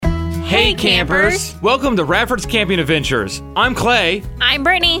Hey campers! Welcome to Radford's Camping Adventures. I'm Clay. I'm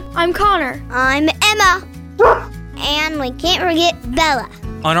Brittany. I'm Connor. I'm Emma. And we can't forget Bella.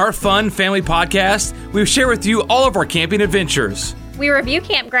 On our fun family podcast, we share with you all of our camping adventures. We review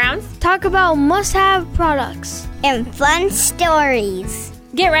campgrounds, Talk about must-have products. And fun stories.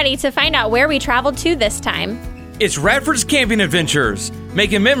 get ready to find out where we traveled to this time. It's Radford's Camping Adventures,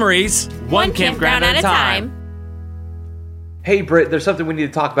 making memories one campground at a time. Hey Britt, there's something we need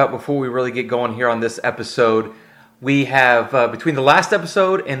to talk about before we really get going here on this episode. We have, between the last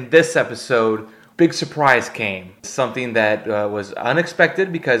episode and this episode, big surprise came. Something that was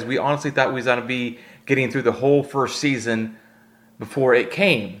unexpected because we honestly thought we was going to be getting through the whole first season before it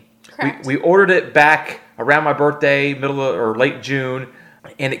came. Correct. We ordered it back around my birthday, late June,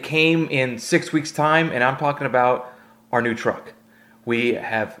 and it came in 6 weeks' time, and I'm talking about our new truck. We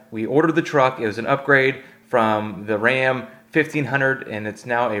ordered the truck. It was an upgrade from the Ram 1500, and it's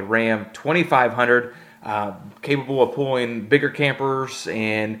now a Ram 2500, capable of pulling bigger campers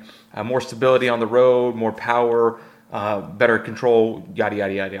and more stability on the road, more power, better control, yada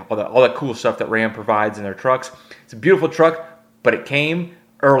yada yada, all that cool stuff that Ram provides in their trucks. It's a beautiful truck, but it came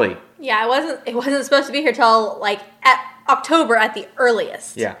early. Yeah, it wasn't supposed to be here till like at October at the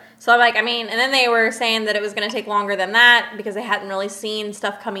earliest. Yeah. So I'm like, and then they were saying that it was going to take longer than that because they hadn't really seen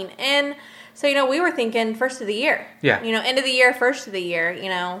stuff coming in. So, we were thinking first of the year. Yeah. End of the year, first of the year,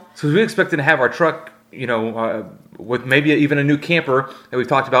 So we expected to have our truck, with maybe even a new camper that we've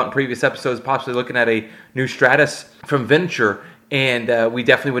talked about in previous episodes, possibly looking at a new Stratus from Venture, and we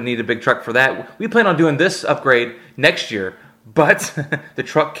definitely would need a big truck for that. We plan on doing this upgrade next year, but the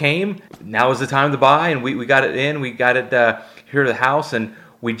truck came. Now is the time to buy, and we got it in. We got it here to the house, and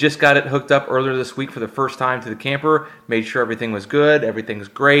we just got it hooked up earlier this week for the first time to the camper, made sure everything was good, everything's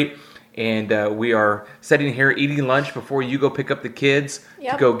great. And we are sitting here eating lunch before you go pick up the kids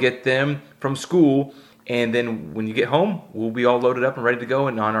to go get them from school. And then when you get home, we'll be all loaded up and ready to go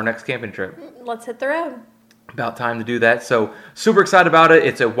and on our next camping trip. Let's hit the road. About time to do that. So super excited about it.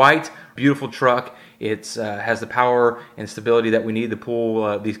 It's a white, beautiful truck. It has the power and stability that we need to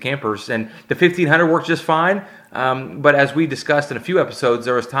pull these campers. And the 1500 works just fine. But as we discussed in a few episodes,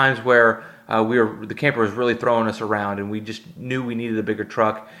 there was times where the camper was really throwing us around, and we just knew we needed a bigger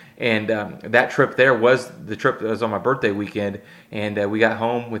truck. And that trip there was the trip that was on my birthday weekend. And we got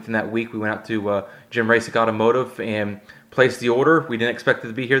home within that week. We went out to Jim Rasick Automotive and placed the order. We didn't expect it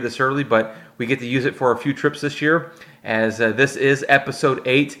to be here this early, but we get to use it for a few trips this year. As this is episode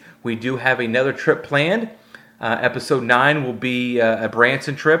 8, we do have another trip planned. Episode 9 will be a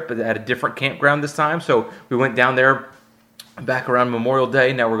Branson trip at a different campground this time. So we went down there back around Memorial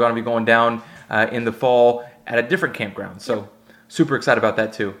Day. Now we're going to be going down in the fall at a different campground. So super excited about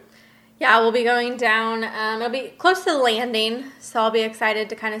that too. Yeah, we'll be going down. It'll be close to the landing, so I'll be excited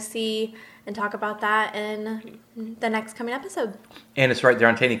to kind of see and talk about that in the next coming episode. And it's right there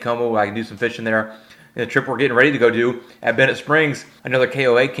on Taneycomo. I can do some fishing there. And the trip we're getting ready to go do at Bennett Springs, another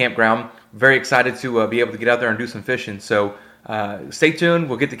KOA campground. Very excited to be able to get out there and do some fishing. So stay tuned.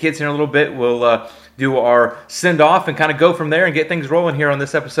 We'll get the kids here in a little bit. We'll do our send-off and kind of go from there and get things rolling here on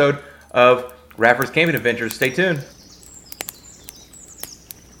this episode of Radford's Camping Adventures. Stay tuned.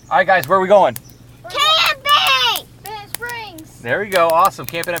 All right, guys, where are we going? Camping! Bennett Springs. There we go. Awesome.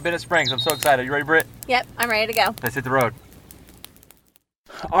 Camping at Bennett Springs. I'm so excited. You ready, Britt? Yep, I'm ready to go. Let's hit the road.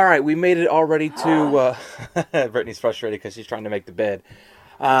 All right, we made it already to... Brittany's frustrated because she's trying to make the bed.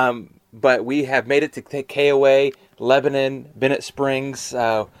 But we have made it to KOA, Lebanon, Bennett Springs.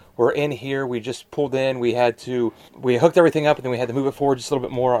 We're in here. We just pulled in. We hooked everything up, and then we had to move it forward just a little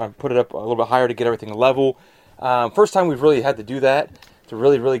bit more. I put it up a little bit higher to get everything level. First time we've really had to do that, to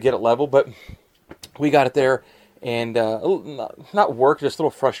really, really get it level. But we got it there, and not work, just a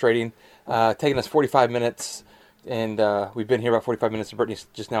little frustrating. Taking us 45 minutes, and we've been here about 45 minutes, and Brittany's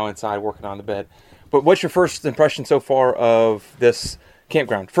just now inside working on the bed. But what's your first impression so far of this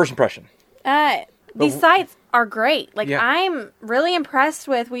campground? First impression. These sites are great. Like, Yeah. I'm really impressed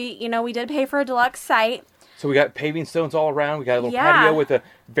with, we did pay for a deluxe site. So we got paving stones all around. We got a little Yeah. patio with a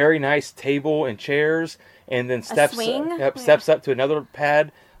very nice table and chairs, and then steps swing. steps up to another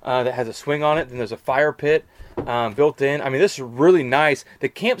pad that has a swing on it. Then there's a fire pit built in. I mean, this is really nice. The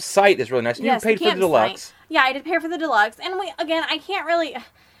campsite is really nice. And Yes, you paid the for the deluxe. campsite. Yeah, I did pay for the deluxe. And I can't really,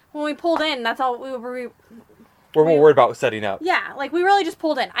 when we pulled in, that's all We're more worried about setting up. yeah, like we really just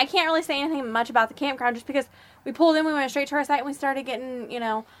pulled in. I can't really say anything much about the campground just because we pulled in, we went straight to our site, and we started getting,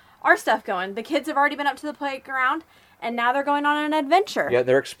 our stuff going. The kids have already been up to the playground, and now they're going on an adventure. Yeah,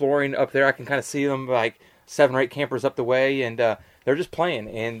 they're exploring up there. I can kind of see them like 7 or 8 campers up the way, and they're just playing.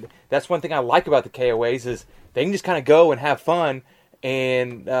 And that's one thing I like about the KOAs is they can just kind of go and have fun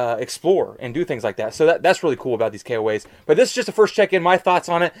and explore and do things like that. So that's really cool about these KOAs. But this is just a first check-in. My thoughts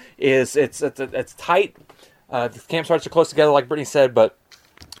on it is it's tight. The campsites are close together, like Brittany said, but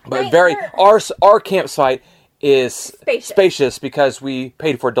our campsite is spacious because we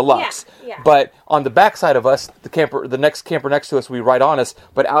paid for deluxe. Yeah. But on the back side of us, the next camper next to us, we right on us.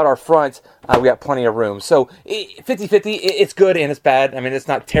 But out our front, we got plenty of room. So 50-50, it's good and it's bad. I mean, it's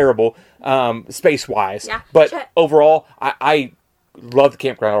not terrible space-wise. Yeah. But overall, I love the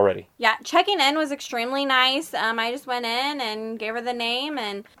campground already. Yeah, checking in was extremely nice. I just went in and gave her the name,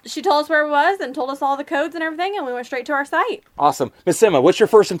 and she told us where it was and told us all the codes and everything, and we went straight to our site. Awesome. Miss Emma, what's your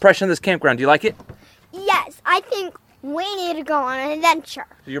first impression of this campground? Do you like it? Yes, I think we need to go on an adventure.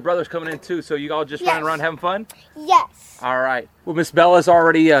 Your brother's coming in too, so you all just running around having fun? Yes. All right. Well, Miss Bella's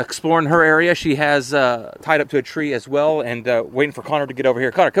already exploring her area. She has tied up to a tree as well and waiting for Connor to get over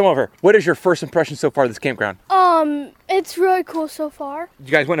here. Connor, come over. What is your first impression so far of this campground? It's really cool so far.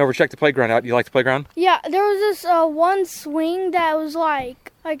 You guys went over to check the playground out. You like the playground? Yeah, there was this one swing that was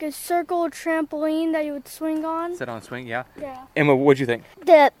like a circle trampoline that you would swing on. Sit on a swing, yeah? Yeah. Emma, what'd you think?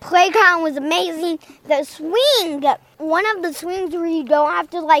 The playground was amazing. The swing, one of the swings where you don't have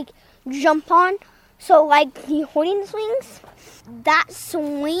to jump on. So you're holding the swings. That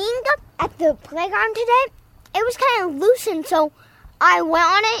swing at the playground today, it was kind of loosened. So I went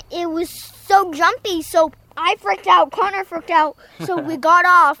on it. It was so jumpy. So I freaked out. Connor freaked out. So we got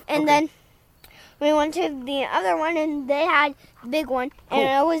off and then we went to the other one and they had the big one. Cool.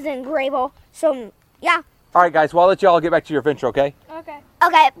 And it was in Grable. So yeah. All right, guys. Well, I'll let you all get back to your adventure, okay? Okay.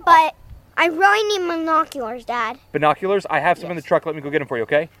 Okay, but I really need binoculars, Dad. Binoculars? I have some in the truck. Let me go get them for you,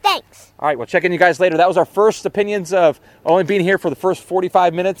 okay? Thanks. All right, we'll check in you guys later. That was our first opinions of only being here for the first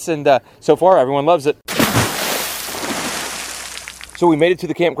 45 minutes, and so far, everyone loves it. So we made it to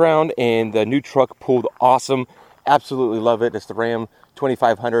the campground, and the new truck pulled awesome. Absolutely love it. It's the Ram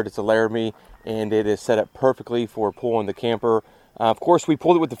 2500. It's a Laramie, and it is set up perfectly for pulling the camper. Of course, we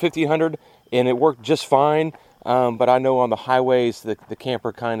pulled it with the 1500, and it worked just fine, but I know on the highways, the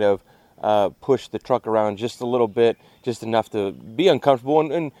camper kind of push the truck around just a little bit, just enough to be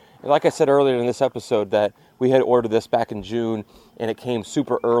uncomfortable. And like I said earlier in this episode, that we had ordered this back in June, and it came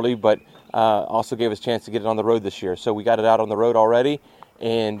super early, but also gave us a chance to get it on the road this year. So we got it out on the road already,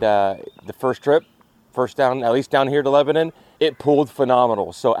 and the first trip, down, at least down here to Lebanon, it pulled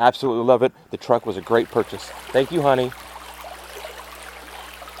phenomenal. So absolutely love it. The truck was a great purchase. Thank you, honey.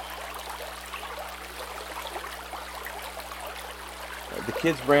 The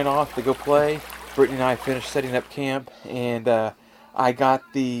kids ran off to go play. Brittany and I finished setting up camp, and I got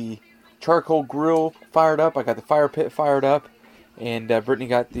the charcoal grill fired up. I got the fire pit fired up, and Brittany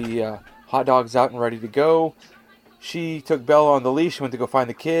got the hot dogs out and ready to go. She took Bella on the leash, went to go find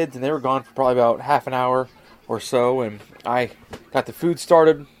the kids, and they were gone for probably about half an hour or so, and I got the food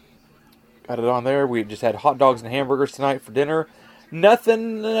started, got it on there. We just had hot dogs and hamburgers tonight for dinner.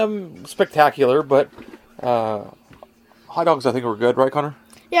 Nothing spectacular, but hot dogs I think were good, right, Connor?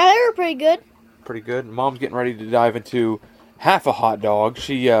 Yeah, they were pretty good. Pretty good. Mom's getting ready to dive into half a hot dog.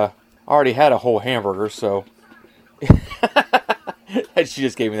 She already had a whole hamburger, so and she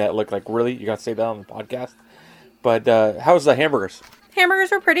just gave me that look like, really? You got to say that on the podcast? But how's the hamburgers?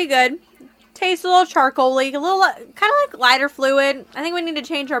 Hamburgers were pretty good. Tastes a little charcoal-y, a little kind of like lighter fluid. I think we need to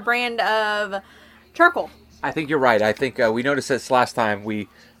change our brand of charcoal. I think you're right. I think we noticed this last time we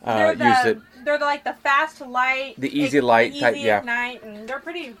used it. They're like the fast light, the easy light type, easy yeah. Ignite, and they're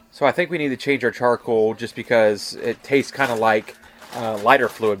pretty. So I think we need to change our charcoal just because it tastes kind of like lighter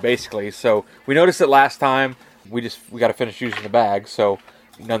fluid, basically. So we noticed it last time. We got to finish using the bag. So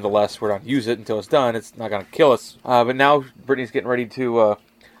nonetheless, we're going to use it until it's done. It's not going to kill us. But now Brittany's getting ready to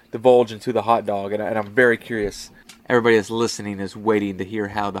divulge into the hot dog, and I'm very curious. Everybody that's listening is waiting to hear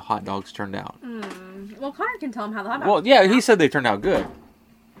how the hot dogs turned out. Well, Connor can tell them how the hot dogs. Well, yeah, he said they turned out good.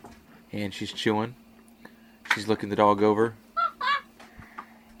 And she's chewing. She's looking the dog over.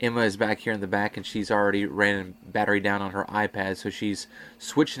 Emma is back here in the back, and she's already ran battery down on her iPad, so she's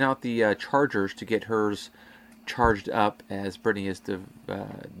switching out the chargers to get hers charged up as Brittany is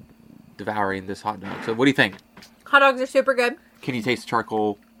devouring this hot dog. So what do you think? Hot dogs are super good. Can you taste the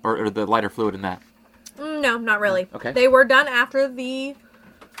charcoal or the lighter fluid in that? No, not really. Okay. They were done after the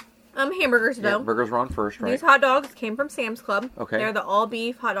hamburgers, though. Yeah, burgers were on first, right? These hot dogs came from Sam's Club. Okay. They're the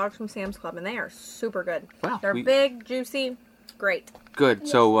all-beef hot dogs from Sam's Club, and they are super good. Wow. They're big, juicy, great. Good.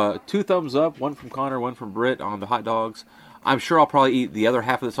 So 2 thumbs up, 1 from Connor, 1 from Britt on the hot dogs. I'm sure I'll probably eat the other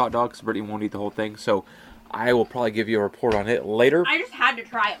half of this hot dog because Brittany won't eat the whole thing. So I will probably give you a report on it later. I just had to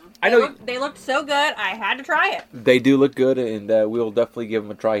try them. I know they looked so good. I had to try it. They do look good, and we'll definitely give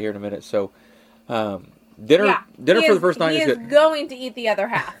them a try here in a minute. So Dinner for the first night is is good. going to eat the other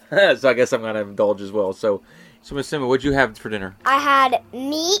half. So I guess I'm going to indulge as well. So Miss Simma, what'd you have for dinner? I had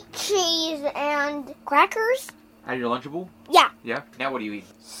meat, cheese, and crackers. Out of your Lunchable? Yeah. Yeah? Now what do you eat?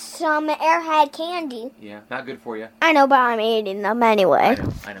 Some Airhead candy. Yeah, not good for you. I know, but I'm eating them anyway.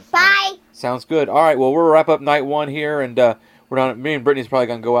 I know. Bye. Sounds good. All right, well, we'll wrap up night one here, and we're done. Me and Brittany's probably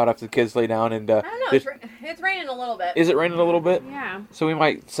going to go out after the kids lay down. And I don't know. It's raining a little bit. Is it raining a little bit? Yeah. So we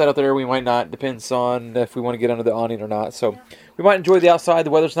might set out there. We might not. Depends on if we want to get under the awning or not. So we might enjoy the outside.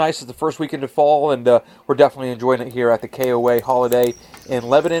 The weather's nice. It's the first weekend of fall, and we're definitely enjoying it here at the KOA holiday in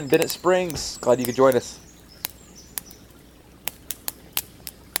Lebanon, Bennett Springs. Glad you could join us.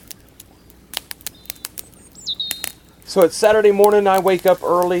 So it's Saturday morning. I wake up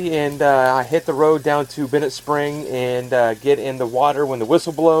early and I hit the road down to Bennett Spring and get in the water when the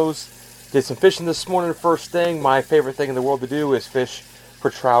whistle blows. Did some fishing this morning first thing. My favorite thing in the world to do is fish for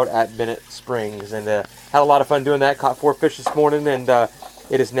trout at Bennett Springs, and had a lot of fun doing that. Caught 4 fish this morning, and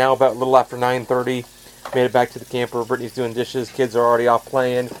it is now about a little after 9:30. Made it back to the camper. Brittany's doing dishes. Kids are already off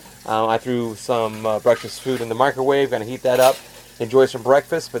playing. I threw some breakfast food in the microwave. Going to heat that up. Enjoy some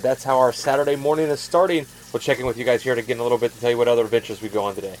breakfast, but that's how our Saturday morning is starting. We'll check in with you guys here again in a little bit to tell you what other adventures we go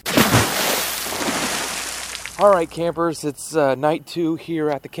on today. All right, campers, it's night 2 here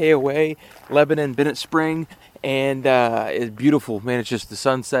at the KOA, Lebanon, Bennett Spring, and it's beautiful. Man, it's just the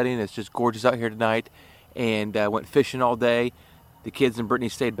sun setting. It's just gorgeous out here tonight, and went fishing all day. The kids and Brittany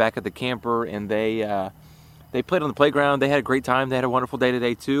stayed back at the camper, and they played on the playground. They had a great time. They had a wonderful day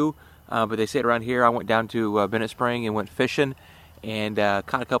today, too, but they stayed around here. I went down to Bennett Spring and went fishing. And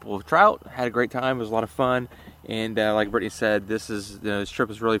caught a couple of trout. Had a great time. It was a lot of fun. And like Brittany said, this trip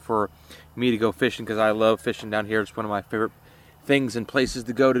is really for me to go fishing because I love fishing down here. It's one of my favorite things and places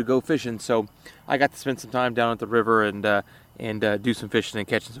to go fishing. So I got to spend some time down at the river and do some fishing and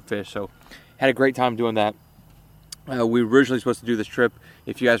catching some fish. So had a great time doing that. We were originally supposed to do this trip,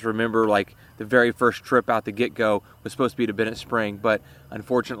 if you guys remember, like the very first trip out the get-go was supposed to be to Bennett Spring, but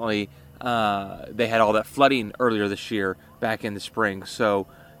unfortunately they had all that flooding earlier this year back in the spring, so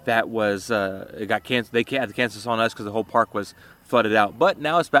that was it got canceled. They had to cancel this on us because the whole park was flooded out. But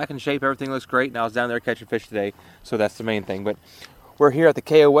now it's back in shape. Everything looks great. Now I was down there catching fish today, so that's the main thing. But we're here at the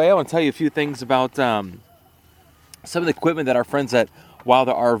KOA. I want to tell you a few things about some of the equipment that our friends at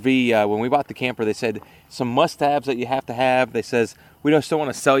Wilder RV, when we bought the camper, they said some must-haves that you have to have. They says, we just don't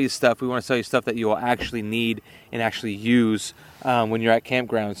want to sell you stuff. We want to sell you stuff that you will actually need and actually use when you're at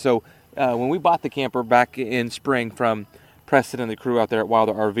campground. So when we bought the camper back in spring from Preston and the crew out there at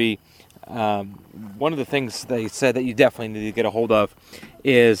Wilder RV, one of the things they said that you definitely need to get a hold of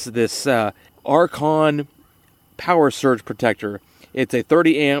is this Archon power surge protector. It's a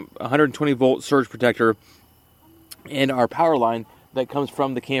 30 amp, 120 volt surge protector, and our power line that comes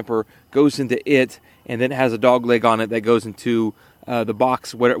from the camper goes into it, and then it has a dog leg on it that goes into the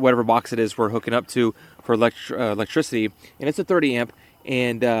box, whatever box it is we're hooking up to for electricity, and it's a 30 amp,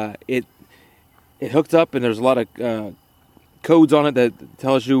 and it hooked up, and there's a lot of codes on it that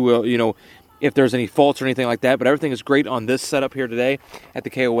tells you, if there's any faults or anything like that, but everything is great on this setup here today at the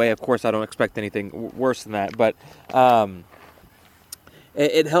KOA. Of course, I don't expect anything worse than that, but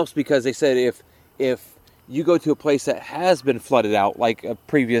it helps because they said if you go to a place that has been flooded out, like a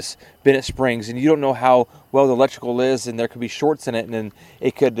previous Bennett Springs, and you don't know how well the electrical is, and there could be shorts in it, and then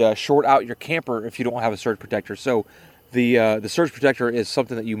it could short out your camper if you don't have a surge protector. So the surge protector is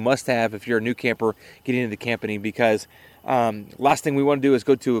something that you must have if you're a new camper getting into camping, because last thing we want to do is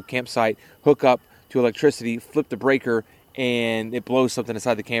go to a campsite, hook up to electricity, flip the breaker, and it blows something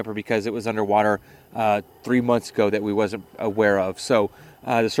inside the camper because it was underwater 3 months ago that we wasn't aware of. So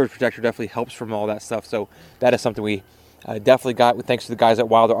the surge protector definitely helps from all that stuff. So that is something we definitely got. Thanks to the guys at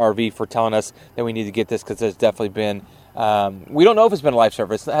Wilder RV for telling us that we need to get this, because it's definitely been, we don't know if it's been a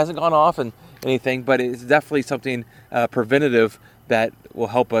lifesaver. It hasn't gone off and anything, but it's definitely something preventative that will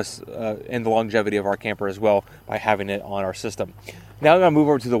help us in the longevity of our camper as well by having it on our system. Now I'm going to move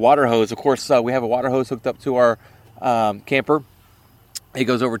over to the water hose. Of course, we have a water hose hooked up to our camper. It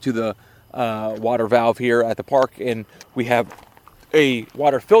goes over to the water valve here at the park, and we have a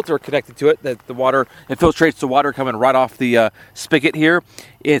water filter connected to it that it filtrates the water coming right off the spigot here.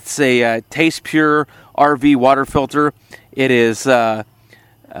 It's a Taste Pure RV water filter. It is a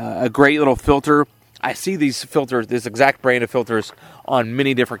great little filter. I see these filters, this exact brand of filters, on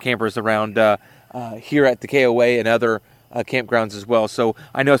many different campers around here at the KOA and other campgrounds as well. So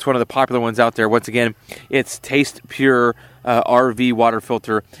I know it's one of the popular ones out there. Once again, it's Taste Pure RV water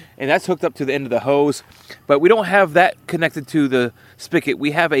filter, and that's hooked up to the end of the hose. But we don't have that connected to the spigot.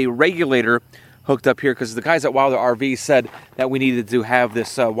 We have a regulator hooked up here because the guys at Wilder RV said that we needed to have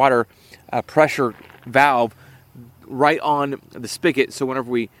this water pressure valve right on the spigot. So whenever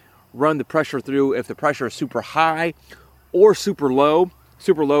we run the pressure through, if the pressure is super high or super low,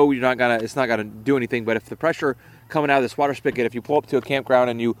 it's not gonna do anything. But if the pressure coming out of this water spigot, if you pull up to a campground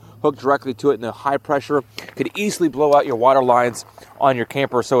and you hook directly to it, and the high pressure could easily blow out your water lines on your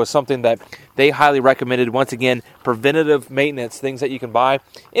camper. So it's something that they highly recommended. Once again, preventative maintenance, things that you can buy.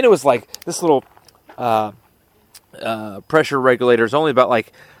 And it was like this little pressure regulator is only about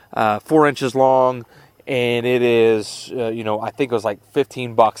like 4 inches long, and it is I think it was like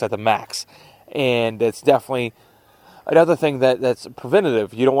 $15 at the max. And it's definitely another thing that's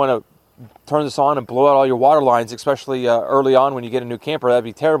preventative. You don't want to turn this on and blow out all your water lines, especially early on when you get a new camper. That'd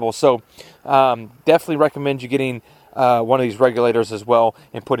be terrible. So definitely recommend you getting one of these regulators as well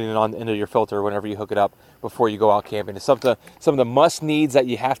and putting it on into your filter whenever you hook it up before you go out camping. It's some of the must needs that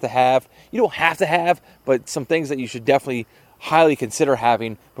you have to have. You don't have to have, but some things that you should definitely highly consider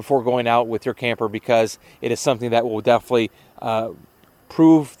having before going out with your camper, because it is something that will definitely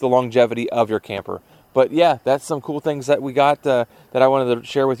prove the longevity of your camper. But yeah, that's some cool things that we got that I wanted to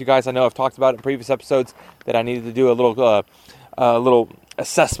share with you guys. I know I've talked about in previous episodes that I needed to do a little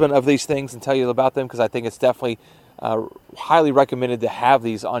assessment of these things and tell you about them, because I think it's definitely highly recommended to have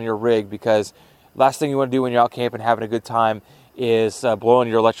these on your rig, because last thing you want to do when you're out camping having a good time is blowing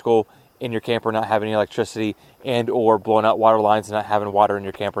your electrical in your camper, not having any electricity, and or blowing out water lines and not having water in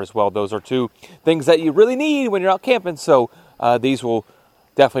your camper as well. Those are two things that you really need when you're out camping. So these will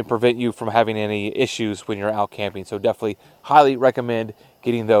definitely prevent you from having any issues when you're out camping. So definitely highly recommend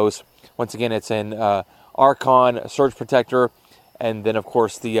getting those. Once again, it's an Archon surge protector, and then of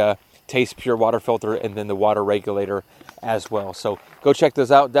course the Taste Pure water filter, and then the water regulator as well. So go check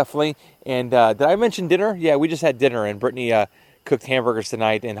those out, definitely. And did I mention dinner? Yeah, we just had dinner, and Brittany cooked hamburgers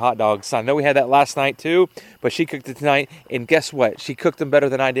tonight and hot dogs. I know we had that last night too, but she cooked it tonight, and guess what? She cooked them better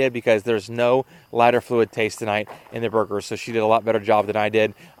than I did, because there's no lighter fluid taste tonight in the burgers, so she did a lot better job than I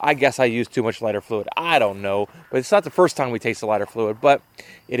did. I guess I used too much lighter fluid. I don't know, but it's not the first time we tasted lighter fluid, but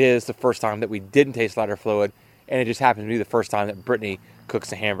it is the first time that we didn't taste lighter fluid, and it just happened to be the first time that Brittany cooks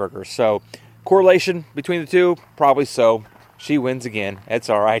the hamburgers. So correlation between the two, probably so. She wins again.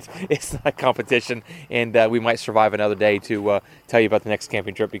 It's all right. It's not a competition, and we might survive another day to tell you about the next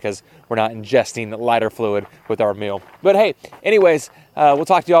camping trip, because we're not ingesting lighter fluid with our meal. But hey, anyways, we'll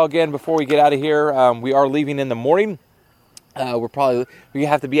talk to y'all again before we get out of here. We are leaving in the morning. We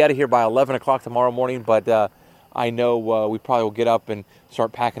have to be out of here by 11 o'clock tomorrow morning, but I know we probably will get up and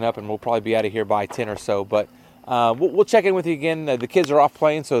start packing up, and we'll probably be out of here by 10 or so. But we'll check in with you again. The kids are off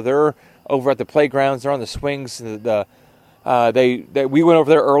playing, so they're over at the playgrounds. They're on the swings. We went over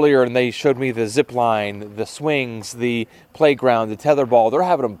there earlier, and they showed me the zip line, the swings, the playground, the tetherball. They're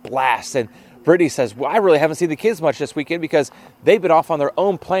having a blast. And Brittany says, well, I really haven't seen the kids much this weekend, because they've been off on their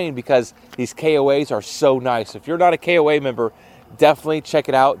own playing, because these KOAs are so nice. If you're not a KOA member, definitely check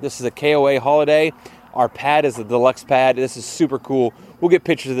it out. This is a KOA holiday. Our pad is a deluxe pad. This is super cool. We'll get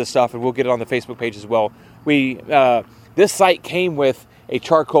pictures of this stuff, and we'll get it on the Facebook page as well. This site came with a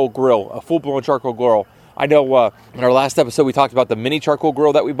charcoal grill, a full-blown charcoal grill. I know in our last episode we talked about the mini charcoal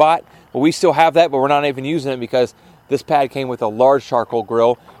grill that we bought. Well, we still have that, but we're not even using it, because this pad came with a large charcoal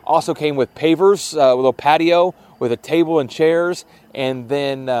grill. Also came with pavers, a little patio with a table and chairs, and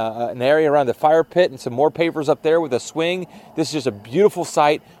then an area around the fire pit, and some more pavers up there with a swing. This is just a beautiful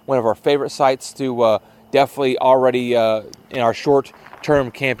site, one of our favorite sites to definitely already in our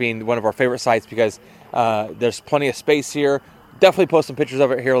short-term camping, one of our favorite sites, because there's plenty of space here. Definitely post some pictures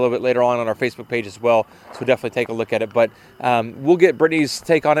of it here a little bit later on our Facebook page as well, so definitely take a look at it. But we'll get Brittany's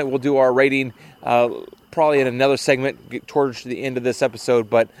take on it. We'll do our rating probably in another segment towards the end of this episode.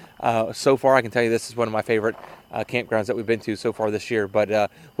 But so far, I can tell you this is one of my favorite campgrounds that we've been to so far this year.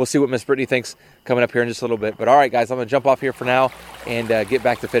 But we'll see what Miss Brittany thinks coming up here in just a little bit. But all right, guys, I'm going to jump off here for now and get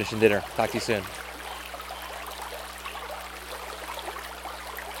back to finishing dinner. Talk to you soon.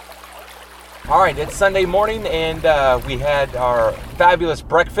 All right, it's Sunday morning, and we had our fabulous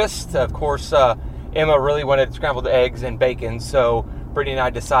breakfast. Of course, Emma really wanted scrambled eggs and bacon, so Brittany and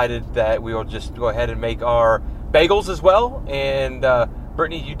I decided that we will just go ahead and make our bagels as well. And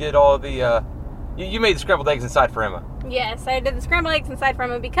Brittany, you did all the, you made the scrambled eggs inside for Emma. Yes, I did the scrambled eggs inside for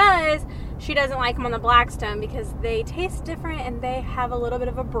Emma, because she doesn't like them on the Blackstone, because they taste different and they have a little bit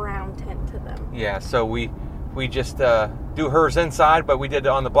of a brown tint to them. Yeah, so we just do hers inside, but we did it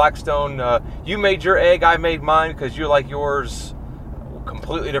on the Blackstone. You made your egg, I made mine, because you like yours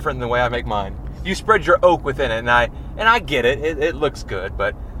completely different than the way I make mine. You spread your oak within it, and I get it. It looks good,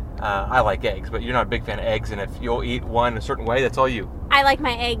 but I like eggs. But you're not a big fan of eggs, and if you'll eat one a certain way, that's all you. I like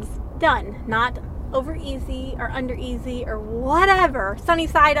my eggs done, not over easy or under easy or whatever. Sunny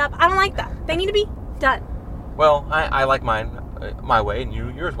side up. I don't like that. They need to be Done. Well, I like mine my way and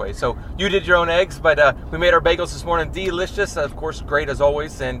yours way. So you did your own eggs, but we made our bagels this morning. Delicious, of course, great as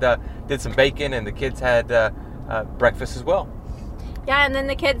always, and did some bacon, and the kids had breakfast as well. Yeah, and then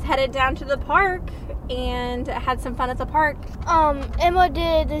the kids headed down to the park and had some fun at the park. Emma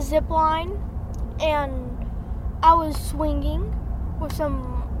did the zip line, and I was swinging with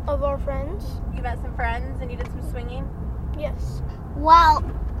some of our friends. You met some friends and you did some swinging? Yes. Well,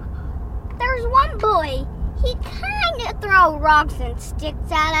 there's one boy. He kind of throw rocks and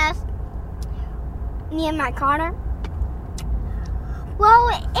sticks at us. Me and my Connor. Well,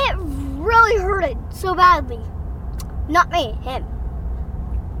 it really hurted so badly. Not me, him.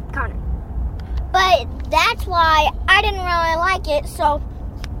 Connor. But that's why I didn't really like it, so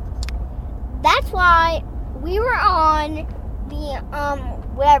that's why we were on the,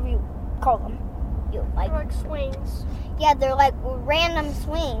 whatever you call them. Like swings. Yeah, they're like random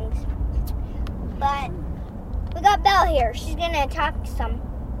swings. But we got Belle here. She's gonna talk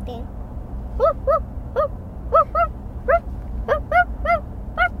something.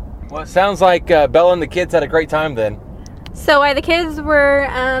 Well, it sounds like Bella and the kids had a great time then. So while the kids were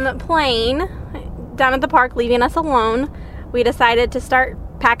playing down at the park, leaving us alone, we decided to start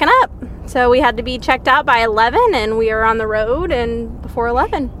packing up. So we had to be checked out by 11, and we are on the road and before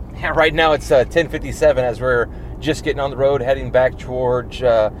 11. Yeah, right now it's 10:57 as we're just getting on the road, heading back towards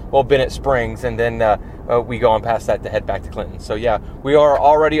Bennett Springs, and then we go on past that to head back to Clinton. So yeah, we are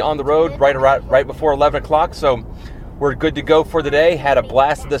already on the road right before 11 o'clock. So we're good to go for the day. Had a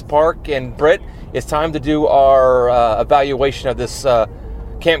blast at this park, and Britt, it's time to do our evaluation of this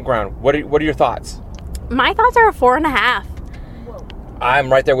campground. What are your thoughts? My thoughts are a 4.5.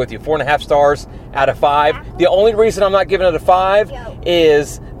 I'm right there with you. 4.5 stars out of 5. The only reason I'm not giving it a 5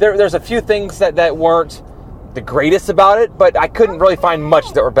 is there's a few things that weren't the greatest about it, but I couldn't really find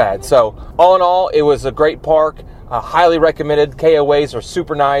much that were bad. So all in all, it was a great park. Highly recommended. KOAs are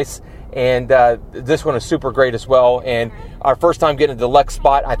super nice, and this one is super great as well. And our first time getting a deluxe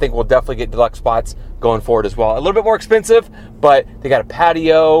spot, I think we'll definitely get deluxe spots going forward as well. A little bit more expensive, but they got a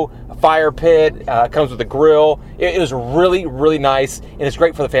patio, a fire pit, comes with a grill. It was really, really nice, and it's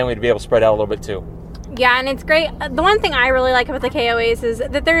great for the family to be able to spread out a little bit too. Yeah, and it's great. The one thing I really like about the KOAs is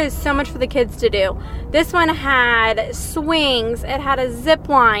that there is so much for the kids to do. This one had swings, it had a zip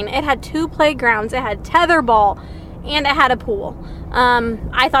line, it had 2 playgrounds, it had tetherball, and it had a pool.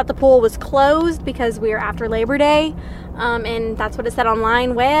 I thought the pool was closed because we were after Labor Day, and that's what it said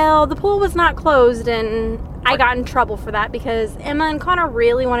online. Well, the pool was not closed, and I got in trouble for that because Emma and Connor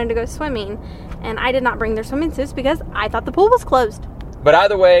really wanted to go swimming, and I did not bring their swimming suits because I thought the pool was closed. But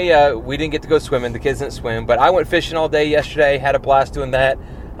either way, we didn't get to go swimming. The kids didn't swim. But I went fishing all day yesterday. Had a blast doing that.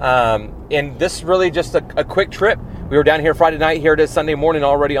 And this is really just a quick trip. We were down here Friday night. Here it is Sunday morning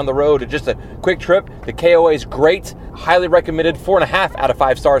already on the road. Just a quick trip. The KOA is great. Highly recommended. 4.5 out of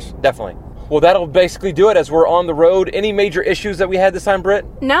 5 stars, definitely. Well, that'll basically do it as we're on the road. Any major issues that we had this time, Britt?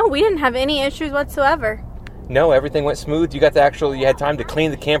 No, we didn't have any issues whatsoever. No, everything went smooth. You had time to clean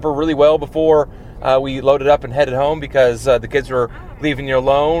the camper really well before we loaded up and headed home because the kids were leaving you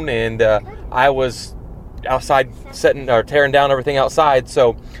alone, and I was outside tearing down everything outside.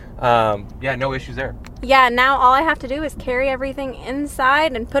 So, no issues there. Yeah, now all I have to do is carry everything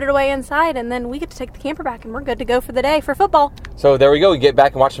inside and put it away inside, and then we get to take the camper back, and we're good to go for the day for football. So there we go. We get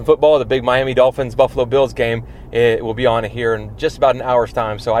back and watch some football. The big Miami Dolphins Buffalo Bills game. It will be on here in just about an hour's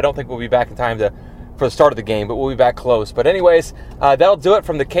time. So I don't think we'll be back in time for the start of the game, but we'll be back close. But anyways, that'll do it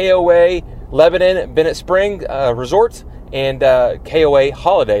from the KOA Lebanon Bennett Spring Resort and KOA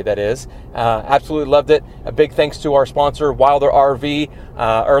Holiday, that is. Absolutely loved it. A big thanks to our sponsor, Wilder RV.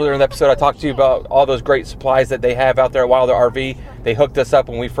 Earlier in the episode, I talked to you about all those great supplies that they have out there at Wilder RV. They hooked us up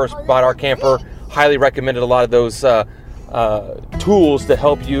when we first bought our camper. Highly recommended a lot of those tools to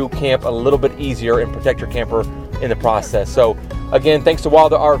help you camp a little bit easier and protect your camper in the process. So again, thanks to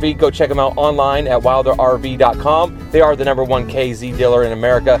Wilder RV. Go check them out online at wilderrv.com. They are the #1 KZ dealer in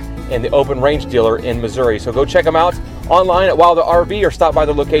America and the open range dealer in Missouri. So go check them out online at Wilder RV or stop by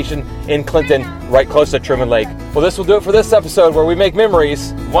their location in Clinton, right close to Truman Lake. Well, this will do it for this episode where we make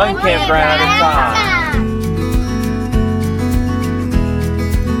memories one campground at a time.